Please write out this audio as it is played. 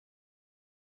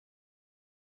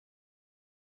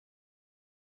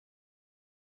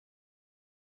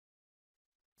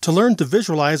To learn to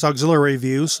visualize auxiliary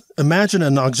views, imagine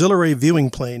an auxiliary viewing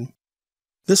plane.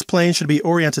 This plane should be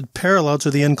oriented parallel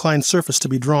to the inclined surface to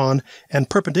be drawn and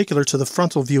perpendicular to the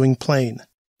frontal viewing plane.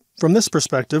 From this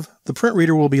perspective, the print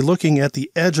reader will be looking at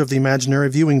the edge of the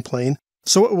imaginary viewing plane,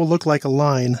 so it will look like a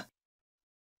line.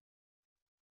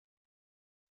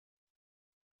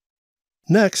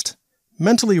 Next,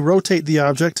 mentally rotate the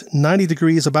object 90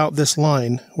 degrees about this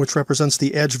line, which represents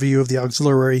the edge view of the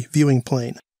auxiliary viewing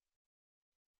plane.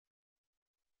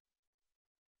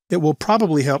 It will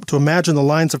probably help to imagine the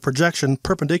lines of projection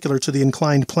perpendicular to the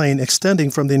inclined plane extending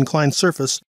from the inclined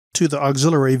surface to the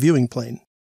auxiliary viewing plane.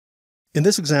 In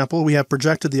this example, we have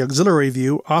projected the auxiliary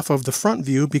view off of the front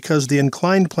view because the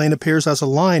inclined plane appears as a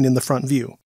line in the front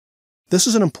view. This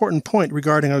is an important point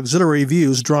regarding auxiliary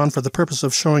views drawn for the purpose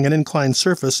of showing an inclined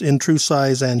surface in true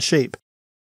size and shape.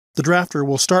 The drafter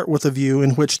will start with a view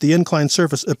in which the inclined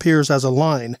surface appears as a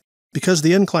line because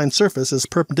the inclined surface is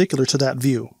perpendicular to that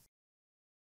view.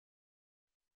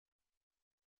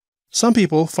 Some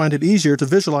people find it easier to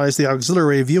visualize the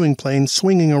auxiliary viewing plane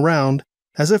swinging around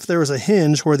as if there is a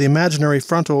hinge where the imaginary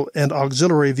frontal and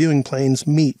auxiliary viewing planes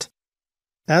meet.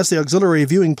 As the auxiliary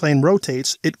viewing plane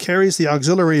rotates, it carries the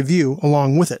auxiliary view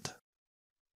along with it.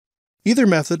 Either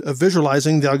method of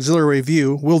visualizing the auxiliary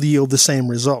view will yield the same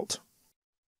result.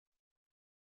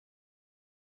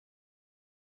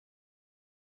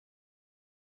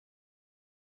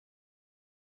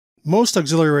 Most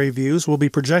auxiliary views will be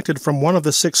projected from one of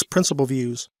the 6 principal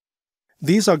views.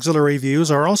 These auxiliary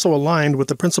views are also aligned with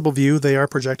the principal view they are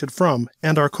projected from,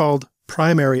 and are called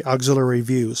primary auxiliary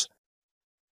views.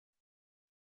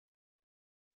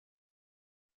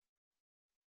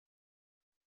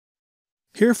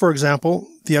 Here, for example,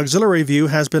 the auxiliary view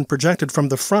has been projected from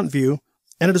the front view,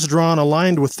 and it is drawn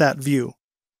aligned with that view.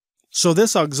 So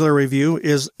this auxiliary view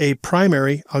is a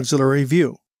primary auxiliary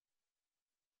view.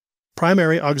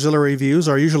 Primary auxiliary views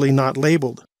are usually not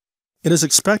labeled. It is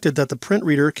expected that the print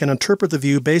reader can interpret the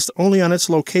view based only on its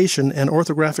location and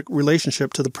orthographic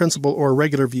relationship to the principal or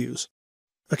regular views.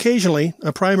 Occasionally,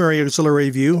 a primary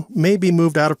auxiliary view may be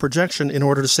moved out of projection in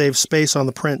order to save space on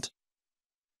the print.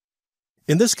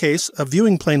 In this case, a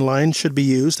viewing plane line should be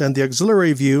used and the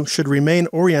auxiliary view should remain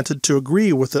oriented to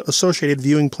agree with the associated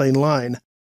viewing plane line.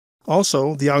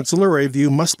 Also, the auxiliary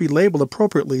view must be labeled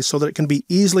appropriately so that it can be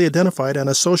easily identified and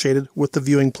associated with the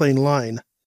viewing plane line.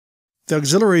 The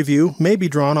auxiliary view may be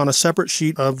drawn on a separate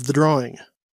sheet of the drawing.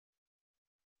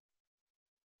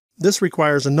 This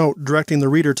requires a note directing the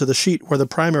reader to the sheet where the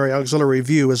primary auxiliary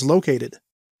view is located.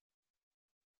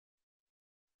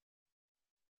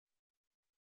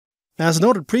 As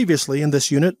noted previously in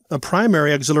this unit, a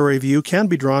primary auxiliary view can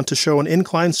be drawn to show an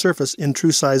inclined surface in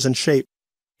true size and shape.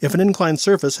 If an inclined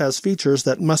surface has features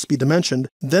that must be dimensioned,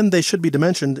 then they should be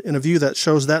dimensioned in a view that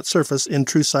shows that surface in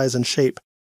true size and shape.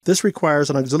 This requires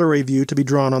an auxiliary view to be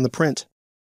drawn on the print.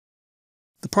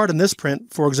 The part in this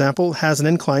print, for example, has an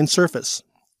inclined surface.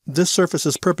 This surface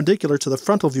is perpendicular to the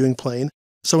frontal viewing plane,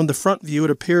 so in the front view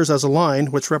it appears as a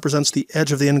line which represents the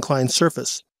edge of the inclined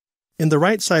surface. In the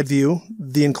right side view,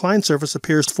 the inclined surface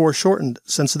appears foreshortened,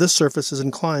 since this surface is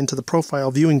inclined to the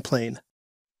profile viewing plane.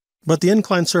 But the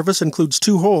inclined surface includes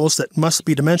 2 holes that must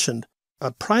be dimensioned.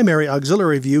 A primary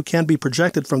auxiliary view can be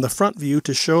projected from the front view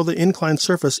to show the inclined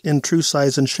surface in true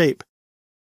size and shape.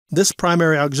 This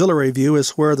primary auxiliary view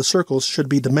is where the circles should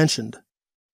be dimensioned.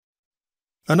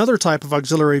 Another type of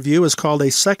auxiliary view is called a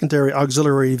secondary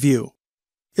auxiliary view.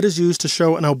 It is used to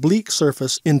show an oblique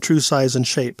surface in true size and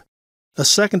shape. A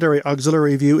secondary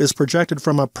auxiliary view is projected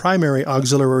from a primary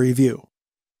auxiliary view.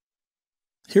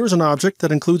 Here is an object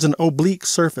that includes an oblique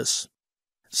surface.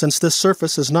 Since this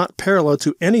surface is not parallel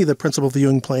to any of the principal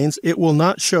viewing planes, it will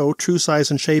not show true size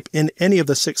and shape in any of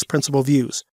the 6 principal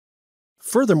views.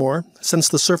 Furthermore, since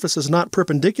the surface is not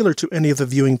perpendicular to any of the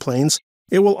viewing planes,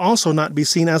 it will also not be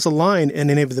seen as a line in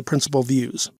any of the principal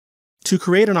views. To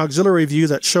create an auxiliary view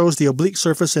that shows the oblique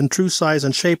surface in true size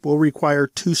and shape will require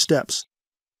 2 steps.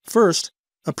 First,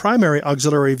 a primary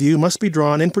auxiliary view must be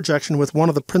drawn in projection with one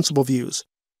of the principal views.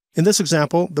 In this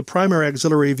example, the primary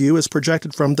auxiliary view is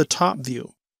projected from the top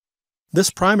view. This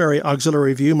primary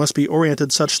auxiliary view must be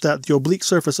oriented such that the oblique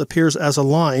surface appears as a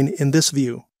line in this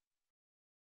view.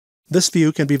 This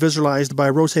view can be visualized by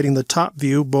rotating the top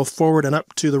view both forward and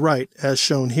up to the right, as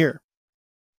shown here.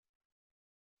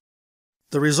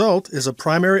 The result is a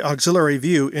primary auxiliary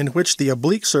view in which the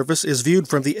oblique surface is viewed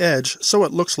from the edge so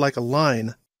it looks like a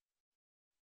line.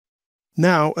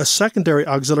 Now, a secondary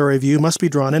auxiliary view must be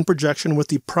drawn in projection with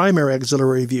the primary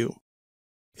auxiliary view.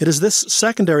 It is this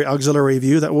secondary auxiliary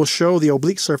view that will show the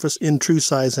oblique surface in true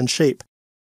size and shape.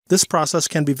 This process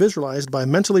can be visualized by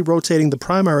mentally rotating the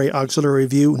primary auxiliary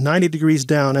view 90 degrees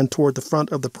down and toward the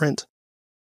front of the print.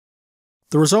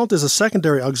 The result is a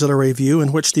secondary auxiliary view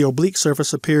in which the oblique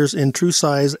surface appears in true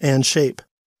size and shape.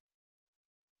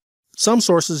 Some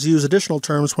sources use additional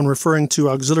terms when referring to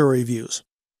auxiliary views.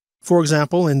 For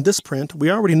example, in this print,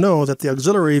 we already know that the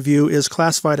auxiliary view is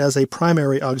classified as a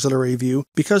primary auxiliary view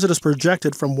because it is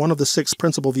projected from one of the 6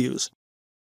 principal views.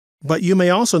 But you may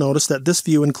also notice that this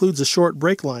view includes a short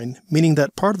break line, meaning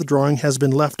that part of the drawing has been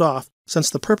left off, since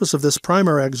the purpose of this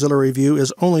primary auxiliary view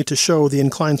is only to show the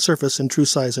inclined surface in true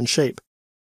size and shape.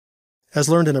 As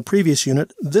learned in a previous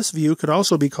unit, this view could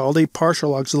also be called a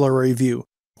partial auxiliary view,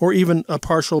 or even a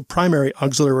partial primary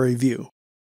auxiliary view.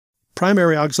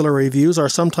 Primary auxiliary views are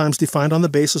sometimes defined on the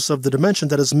basis of the dimension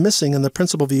that is missing in the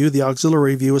principal view the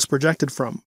auxiliary view is projected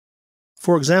from.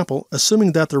 For example,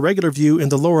 assuming that the regular view in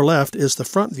the lower left is the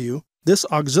front view, this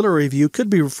auxiliary view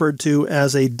could be referred to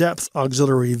as a depth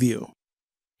auxiliary view.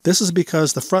 This is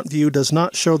because the front view does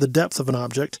not show the depth of an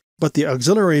object, but the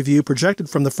auxiliary view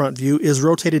projected from the front view is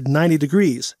rotated 90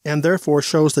 degrees and therefore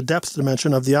shows the depth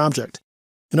dimension of the object.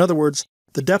 In other words,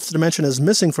 the depth dimension is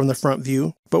missing from the front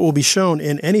view, but will be shown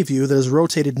in any view that is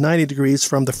rotated 90 degrees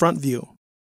from the front view.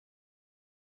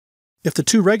 If the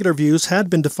 2 regular views had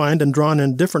been defined and drawn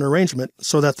in a different arrangement,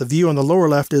 so that the view on the lower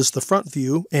left is the front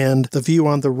view and the view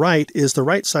on the right is the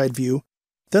right side view,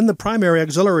 then the primary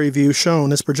auxiliary view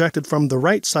shown is projected from the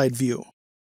right side view.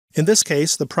 In this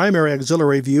case, the primary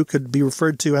auxiliary view could be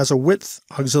referred to as a width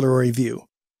auxiliary view.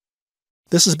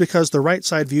 This is because the right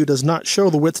side view does not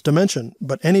show the width dimension,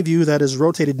 but any view that is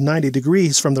rotated 90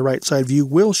 degrees from the right side view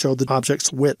will show the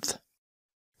object's width.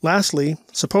 Lastly,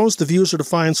 suppose the views are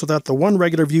defined so that the one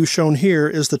regular view shown here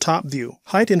is the top view.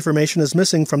 Height information is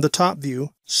missing from the top view,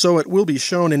 so it will be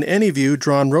shown in any view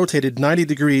drawn rotated 90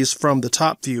 degrees from the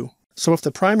top view. So if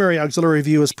the primary auxiliary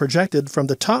view is projected from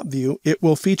the top view, it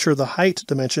will feature the height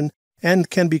dimension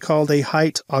and can be called a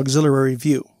height auxiliary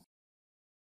view.